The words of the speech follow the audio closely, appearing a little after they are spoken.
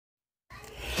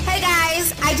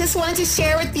I just wanted to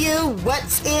share with you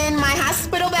what's in my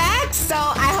hospital bag. So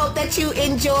I hope that you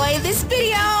enjoy this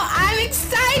video. I'm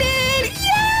excited.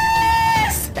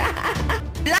 Yes!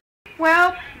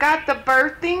 Well, got the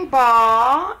birthing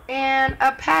ball and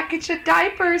a package of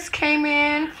diapers came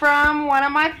in from one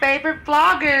of my favorite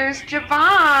vloggers,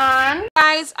 Javon.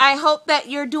 Guys, I hope that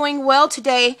you're doing well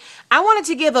today. I wanted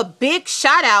to give a big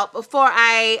shout out before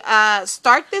I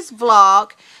start this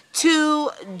vlog to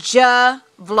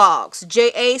Vlogs,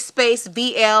 J-A space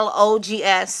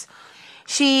V-L-O-G-S.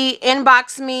 She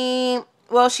inboxed me,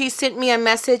 well, she sent me a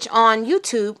message on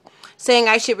YouTube saying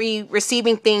I should be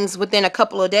receiving things within a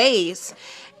couple of days.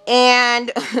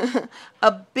 And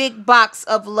a big box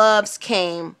of loves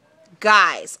came.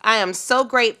 Guys, I am so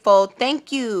grateful.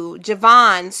 Thank you,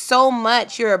 Javon, so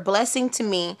much. You're a blessing to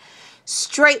me.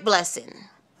 Straight blessing.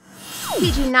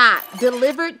 Did you not?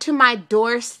 Delivered to my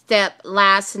doorstep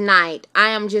last night. I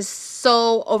am just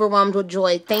so overwhelmed with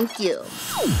joy. Thank you.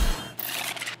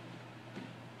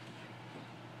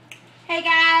 Hey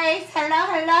guys, hello.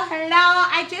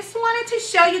 I just wanted to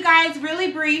show you guys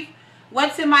really brief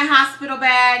what's in my hospital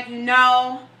bag. You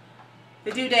know,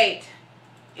 the due date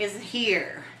is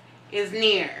here, is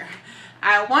near.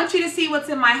 I want you to see what's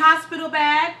in my hospital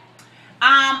bag.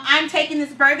 I'm taking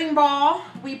this birthing ball.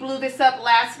 We blew this up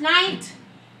last night.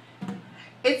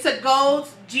 It's a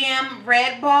Gold's Gym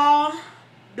red ball.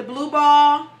 The blue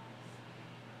ball,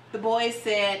 the boys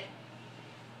said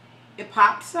it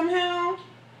popped somehow.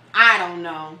 I don't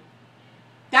know.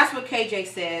 That's what KJ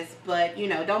says, but you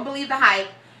know, don't believe the hype.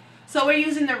 So we're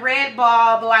using the red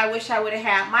ball, though I wish I would have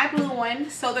had my blue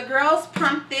one. So the girls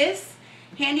pumped this.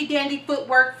 Handy dandy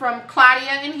footwork from Claudia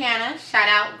and Hannah. Shout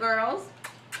out, girls.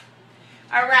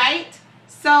 All right.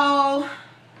 So,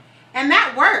 and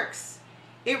that works.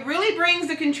 It really brings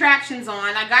the contractions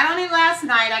on. I got on it last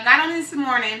night. I got on it this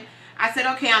morning. I said,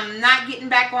 okay, I'm not getting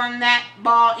back on that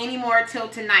ball anymore till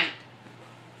tonight.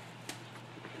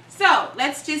 So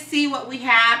let's just see what we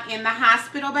have in the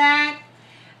hospital bag.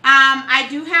 I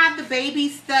do have the baby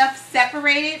stuff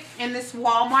separated in this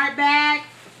Walmart bag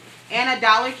and a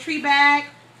Dollar Tree bag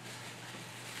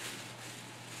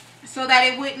so that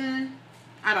it wouldn't,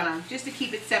 I don't know, just to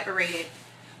keep it separated.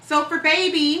 So for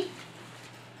baby,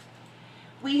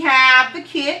 we have the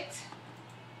kit.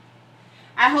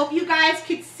 I hope you guys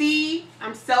could see.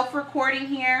 I'm self-recording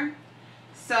here,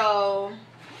 so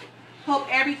hope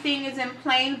everything is in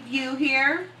plain view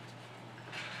here.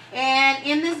 And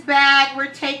in this bag,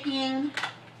 we're taking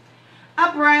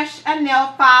a brush, a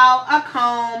nail file, a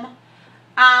comb,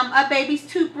 a baby's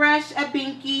toothbrush, a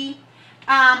binky,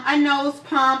 a nose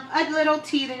pump, a little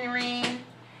teething ring,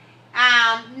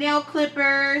 nail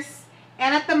clippers,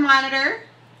 and a thermometer.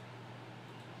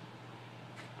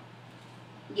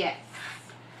 Yes.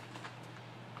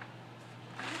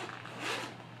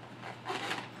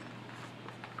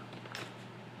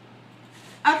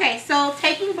 Okay, so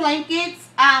taking blankets,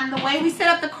 the way we set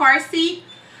up the car seat,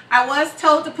 I was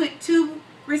told to put 2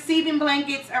 receiving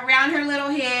blankets around her little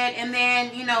head and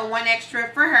then, you know, 1 extra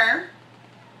for her.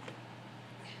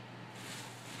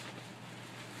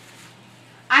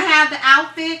 I have the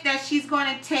outfit that she's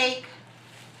going to take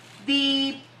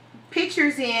the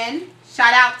pictures in.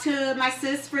 Shout out to my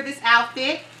sis for this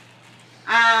outfit.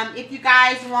 If you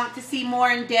guys want to see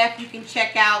more in depth, you can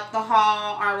check out the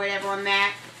haul or whatever on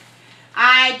that.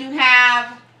 I do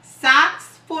have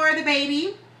socks for the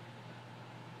baby.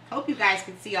 Hope you guys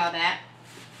can see all that.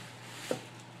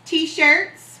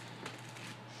 T-shirts.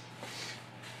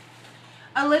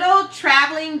 A little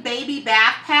traveling baby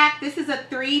backpack. This is a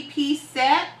 3-piece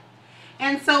set.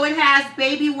 And so it has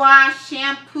baby wash,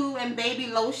 shampoo, and baby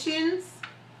lotions.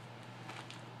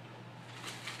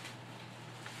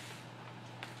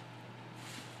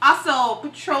 Also,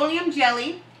 petroleum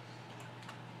jelly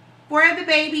for the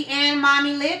baby and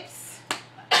mommy lips.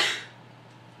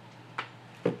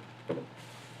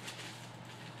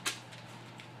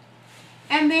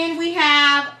 And then we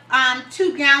have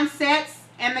 2 gown sets.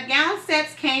 And the gown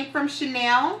sets came from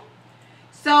Chanel.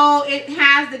 So it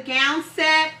has the gown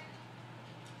set,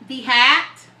 the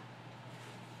hat,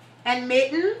 and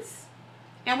mittens.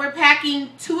 And we're packing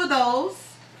 2 of those.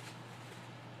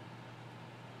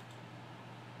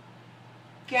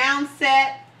 Gown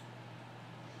set,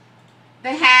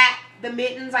 the hat, the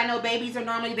mittens. I know babies are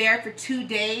normally there for 2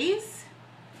 days.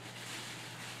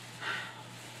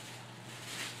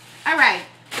 All right.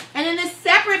 And in this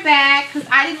separate bag, because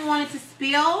I didn't want it to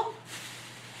spill,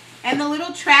 and the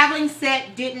little traveling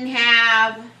set didn't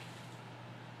have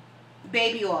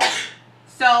baby oil.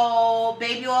 So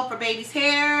baby oil for baby's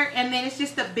hair, and then it's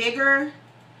just a bigger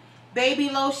baby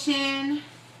lotion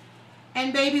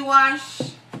and baby wash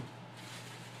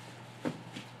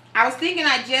I was thinking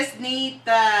I just need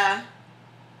the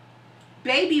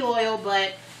baby oil,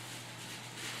 but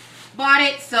bought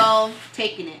it, so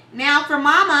taking it. Now for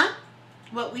Mama,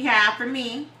 what we have for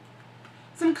me,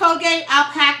 some Colgate.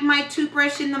 I'll pack my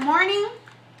toothbrush in the morning.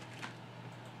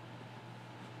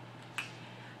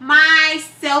 My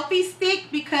selfie stick,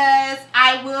 because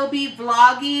I will be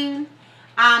vlogging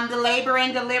the labor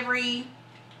and delivery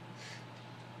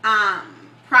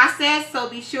process, so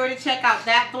be sure to check out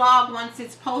that vlog once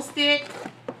it's posted.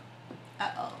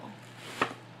 Uh-oh.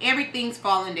 Everything's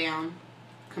falling down.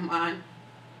 Come on.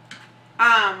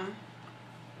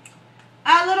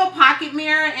 A little pocket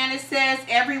mirror, and it says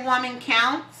every woman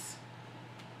counts.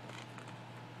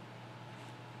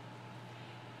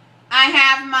 I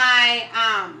have my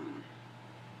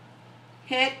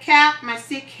head cap, my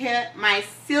silk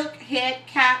head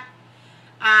cap.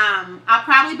 I'll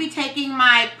probably be taking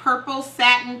my purple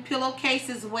satin pillowcase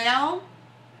as well.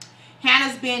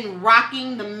 Hannah's been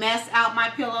rocking the mess out my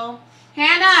pillow.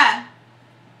 Hannah,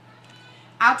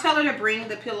 I'll tell her to bring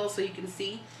the pillow so you can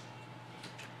see.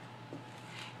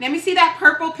 Let me see that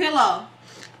purple pillow.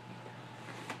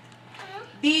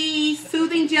 The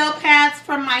soothing gel pads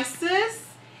from my sis,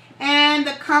 and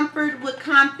the Comfort with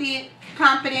Confidence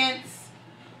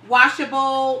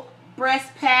washable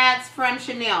breast pads from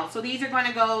Chanel. So these are going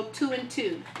to go 2 and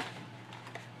 2.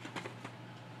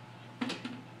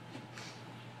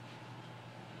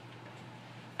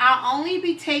 I'll only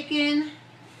be taking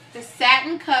the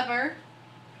satin cover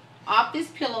off this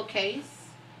pillowcase.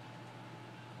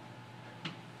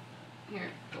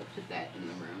 Here, go put that in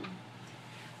the room.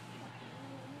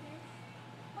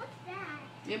 What's that?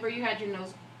 Remember you had your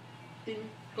nose thing?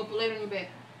 Go put it on your bed.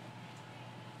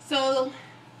 So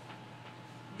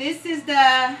this is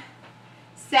the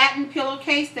satin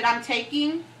pillowcase that I'm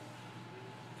taking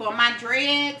for my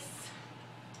dreads.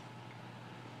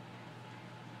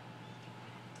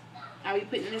 I'll be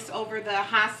putting this over the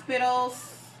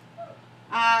hospital's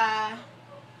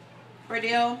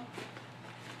ordeal.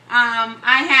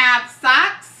 I have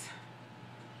socks.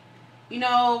 You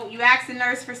know, you ask the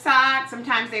nurse for socks.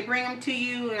 Sometimes they bring them to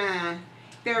you.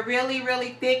 They're really,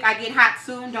 really thick. I get hot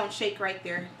soon. Don't shake right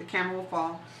there. The camera will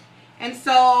fall. And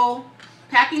so,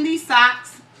 packing these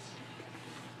socks.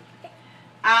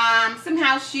 Some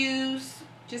house shoes.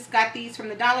 Just got these from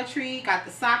the Dollar Tree. Got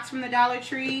the socks from the Dollar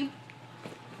Tree.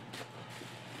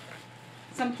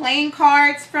 Some playing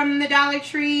cards from the Dollar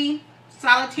Tree.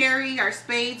 Solitary or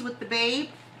spades with the babe.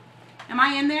 Am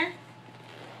I in there?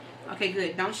 Okay,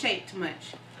 good. Don't shake too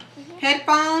much.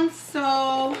 Headphones,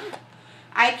 so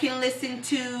I can listen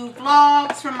to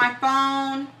vlogs from my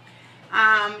phone.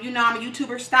 You know, I'm a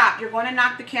YouTuber. Stop. You're going to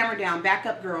knock the camera down. Back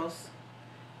up, girls.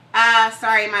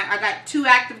 Sorry, I got 2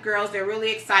 active girls. They're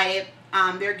really excited.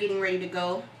 They're getting ready to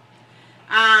go.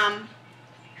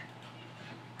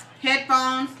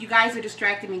 Headphones. You guys are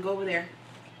distracting me. Go over there.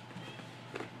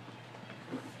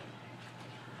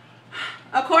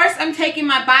 Of course, I'm taking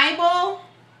my Bible,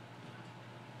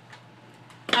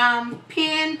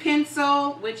 pen,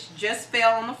 pencil, which just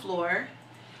fell on the floor,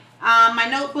 my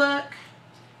notebook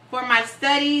for my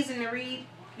studies and to read,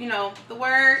 you know, the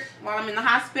Word while I'm in the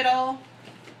hospital,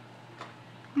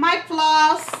 my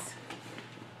floss,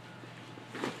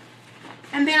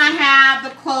 and then I have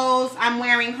the clothes I'm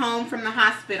wearing home from the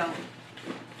hospital.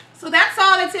 So that's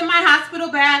all that's in my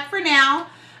hospital bag for now.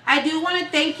 I do want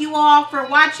to thank you all for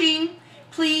watching.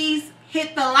 Please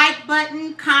hit the like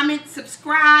button, comment,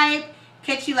 subscribe.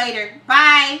 Catch you later.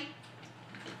 Bye.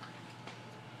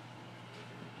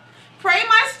 Pray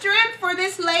my strength for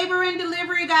this labor and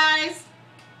delivery, guys.